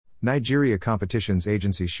Nigeria Competitions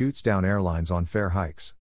Agency shoots down airlines on fare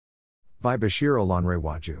hikes. By Bashir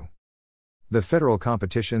Olanrewaju. The Federal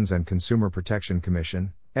Competitions and Consumer Protection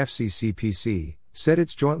Commission, FCCPC, said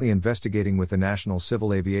it's jointly investigating with the National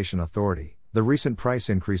Civil Aviation Authority the recent price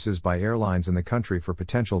increases by airlines in the country for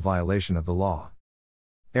potential violation of the law.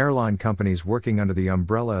 Airline companies working under the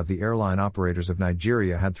umbrella of the Airline Operators of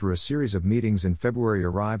Nigeria had, through a series of meetings in February,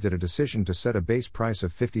 arrived at a decision to set a base price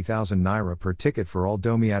of 50,000 naira per ticket for all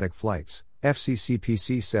domestic flights,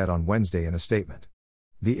 FCCPC said on Wednesday in a statement.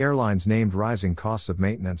 The airlines named rising costs of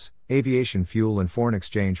maintenance, aviation fuel and foreign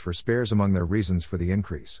exchange for spares among their reasons for the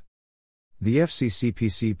increase. The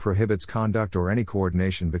FCCPC prohibits conduct or any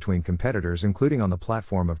coordination between competitors, including on the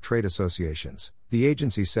platform of trade associations, the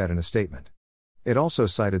agency said in a statement. It also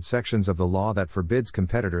cited sections of the law that forbids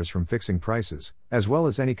competitors from fixing prices, as well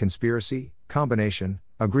as any conspiracy, combination,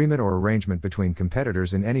 agreement or arrangement between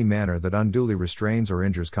competitors in any manner that unduly restrains or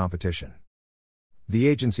injures competition. The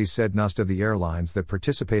agency said most of the airlines that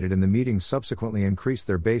participated in the meeting subsequently increased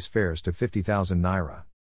their base fares to 50,000 naira.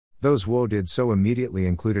 Those who did so immediately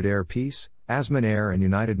included Air Peace, Asman Air and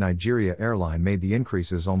United Nigeria Airline made the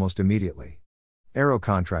increases almost immediately. Aero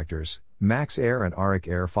contractors, Max Air and Arik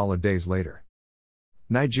Air followed days later.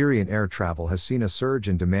 Nigerian air travel has seen a surge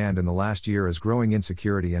in demand in the last year as growing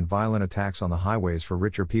insecurity and violent attacks on the highways for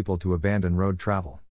richer people to abandon road travel.